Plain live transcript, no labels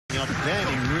up then.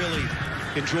 He really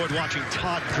enjoyed watching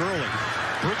Todd Gurley.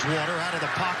 Bridgewater out of the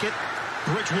pocket.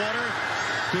 Bridgewater,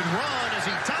 good run as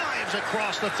he dives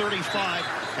across the 35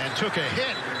 and took a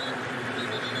hit.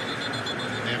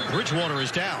 And Bridgewater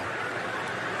is down.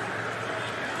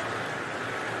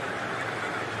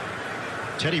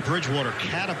 Teddy Bridgewater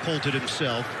catapulted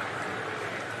himself,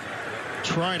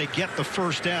 trying to get the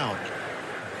first down.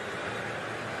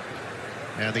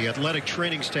 And the athletic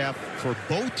training staff for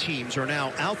both teams are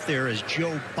now out there as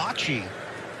Joe Bocci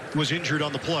was injured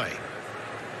on the play.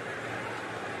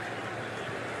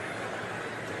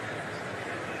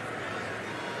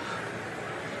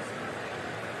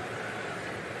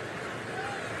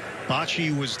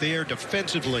 Bocci was there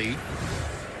defensively.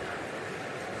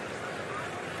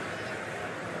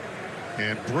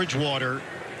 And Bridgewater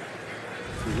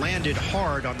landed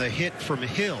hard on the hit from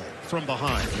Hill from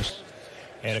behind.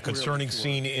 And a concerning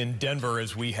scene in Denver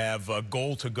as we have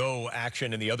goal-to-go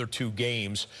action in the other two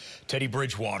games. Teddy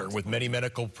Bridgewater, with many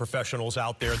medical professionals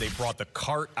out there, they brought the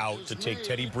cart out to take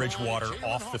Teddy Bridgewater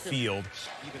off the field.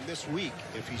 Even this week,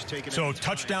 if he's taken. So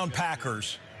touchdown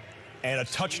Packers and a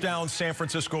touchdown San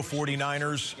Francisco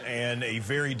 49ers, and a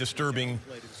very disturbing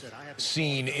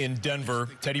scene in Denver.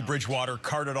 Teddy Bridgewater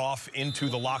carted off into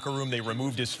the locker room. They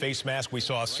removed his face mask. We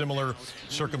saw a similar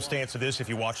circumstance to this if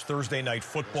you watch Thursday Night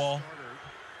Football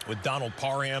with Donald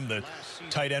Parham, the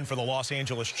tight end for the Los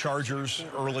Angeles Chargers,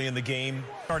 early in the game.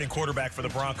 Starting quarterback for the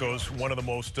Broncos, one of the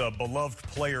most beloved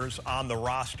players on the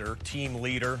roster, team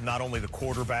leader, not only the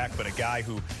quarterback, but a guy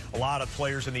who a lot of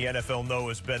players in the NFL know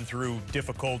has been through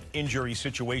difficult injury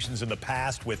situations in the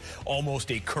past, with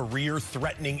almost a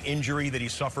career-threatening injury that he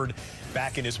suffered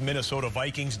back in his Minnesota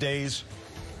Vikings days.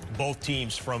 Both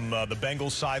teams from the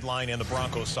Bengals sideline and the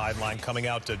Broncos sideline coming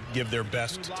out to give their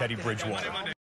best to Teddy Bridgewater.